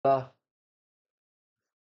啊，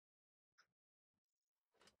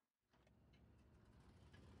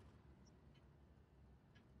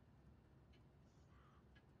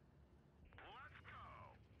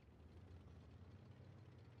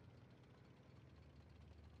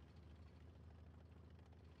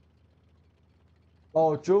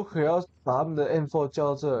哦，Joker 要把他们的 M4 叫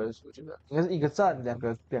到这儿，我觉得应该是一个站，两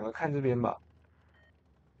个看这边吧，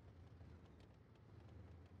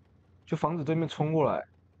就防止对面冲过来。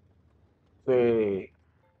对，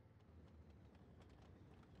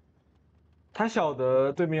他晓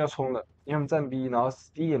得对面要冲了，因为他们站 B，然后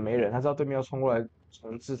D 也没人，他知道对面要冲过来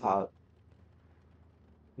重置他了，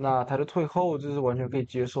那他就退后，这是完全可以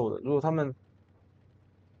接受的。如果他们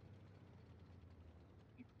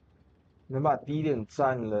能把 D 点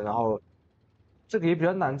占了，然后这个也比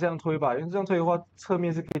较难这样推吧，因为这样推的话，侧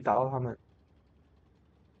面是可以打到他们。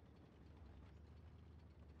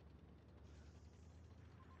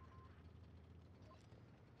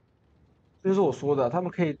这就是我说的，他们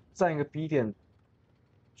可以占一个 B 点，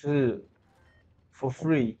就是 for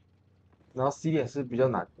free，然后 C 点是比较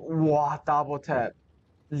难。哇，double tap，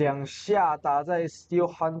两下打在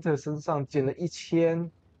Steel Hunter 身上，减了1000，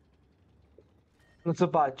那这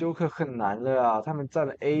把 Joker 很难了啊！他们占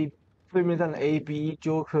了 A，对面占了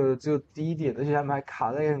AB，Joker 只有 D 点，而且他们还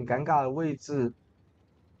卡在一个很尴尬的位置。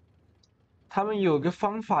他们有一个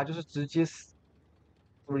方法，就是直接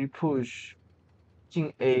free push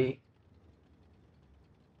进 A，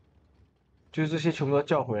就是这些全部都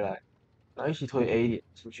叫回来，然后一起推 A 点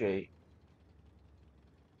进去 A。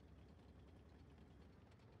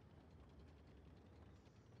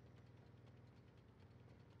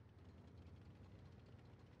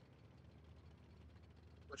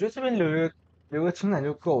我觉得这边留个清弹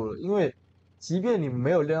就够了，因为即便你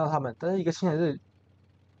没有亮到他们，但是一个清弹是，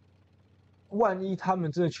万一他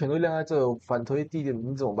们真的全都亮在这反推地点，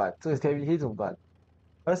你怎么办？这个 CIBK 怎么办？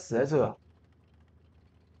他死在这，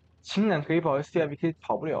清弹可以跑，CIBK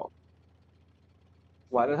跑不了。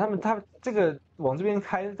完了，他们这个往这边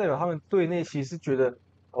开，代表他们队内其实觉得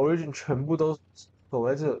Origin 全部都守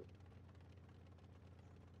在这，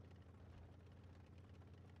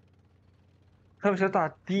他们想打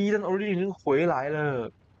第一，但 Origin 已经回来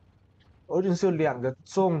了。Origin 是有2个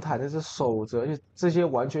重坦在这守着，而且这些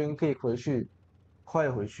完全可以回去，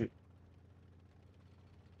快回去。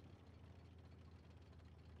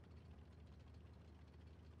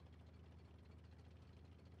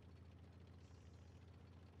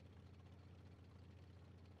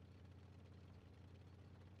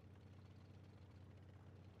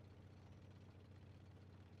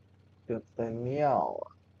就在妙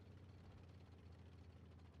啊！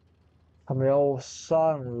他们要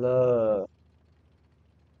上了，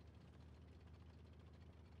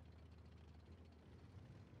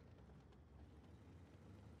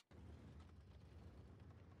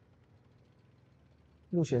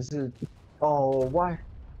目前是哦 Y，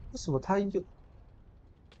为什么他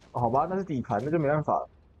哦好吧，那是底盘，那就没办法了，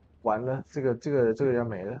完了，这个要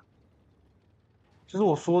没了。就是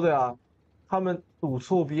我说的呀，他们赌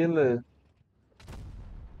错边了，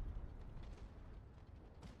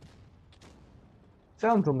这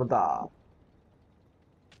样怎么打？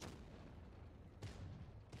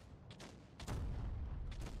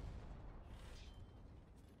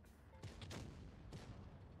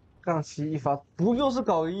杠七一发，不就是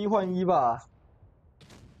搞个1换1吧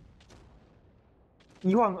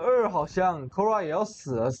？1换2好像 Kora 也要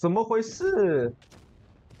死了，怎么回事？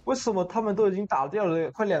为什么他们都已经打掉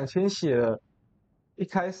了快2000血了？一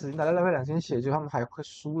开始已经打掉了快2000血，就他们还快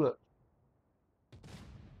输了，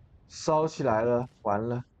烧起来了，完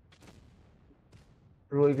了。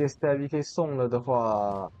如果一个 Stab 可以送了的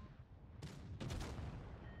话，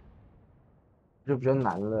就比较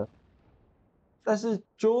难了。但是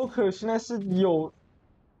Joker 现在是有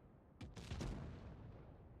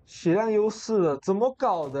血量优势了，怎么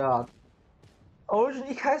搞的啊？Origin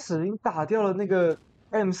一开始已经打掉了那个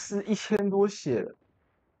M41000多血了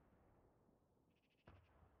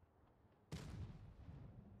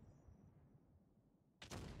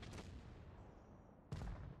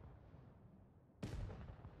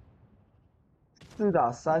，4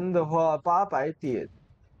打3的话800点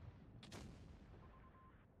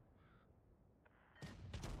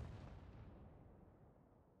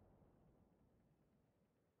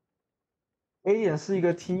，A 点是一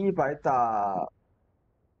个 T100打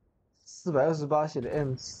428血的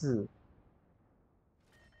M4，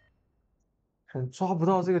可能抓不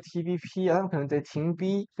到这个 TVP 啊，他们可能得停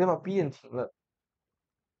B，得把 B 点停了。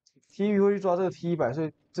TV 会去抓这个 T100，所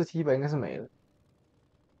以这 T100应该是没了。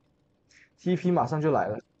TP 马上就来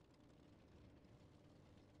了，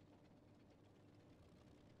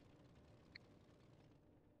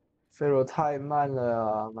费罗太慢了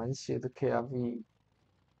啊，满血的 KRV。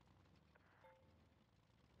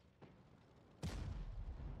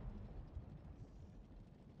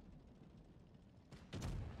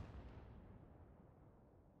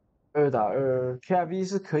2打2，KRV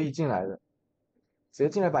是可以进来的，直接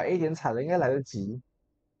进来把 A 点踩了，应该来得及。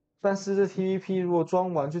但是这 TVP 如果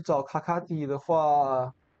装完去找卡卡迪的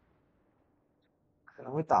话，可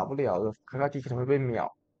能会打不了的，卡卡迪可能会被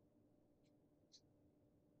秒。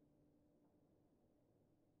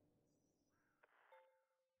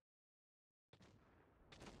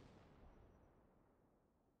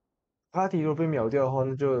卡卡迪如果被秒掉的话，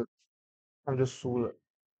他们就输了。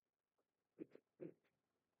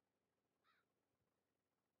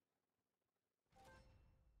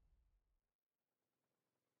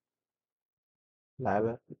来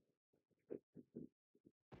了，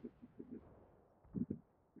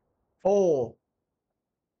哦，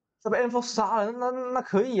这被 M4 杀了，那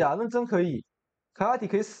可以啊，那真可以，卡卡迪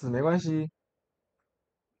可以死没关系。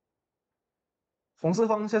红色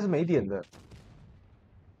方现在是没点的，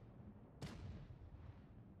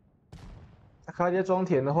他卡卡迪装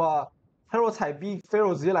填的话，他如果踩 B，菲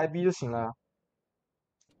罗直接来 B 就行了。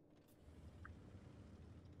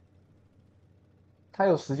他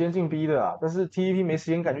有时间进 B 的啊，但是 TEP 没时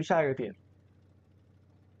间赶去下一个点。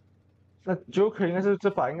那 Joker 应该是这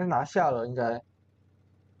把应该拿下了，应该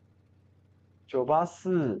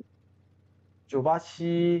984、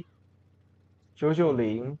987、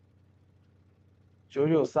990、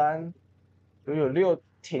993、996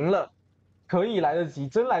停了，可以来得及，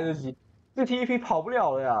真来得及。这 TEP 跑不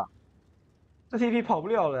了了呀，这 TEP 跑不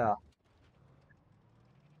了了呀。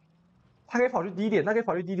他可以跑去低点，他可以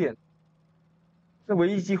跑去低点，这唯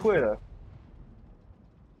一机会了。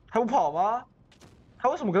他不跑吗？他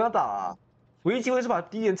为什么跟他打啊？唯一机会是把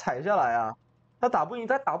低点踩下来啊。他打不赢，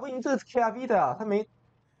他打不赢这个 KRV 的啊，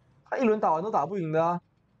他一轮打完都打不赢的啊，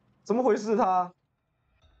怎么回事他？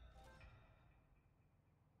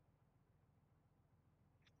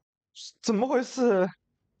怎么回事？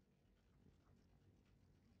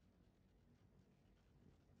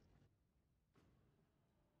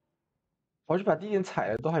我去把低点踩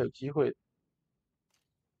了，都还有机会。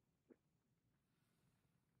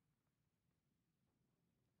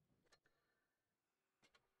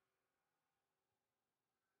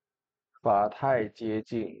吧，太接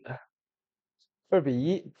近了。2比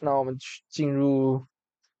1，那我们去进入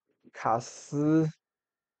卡斯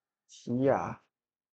提亚。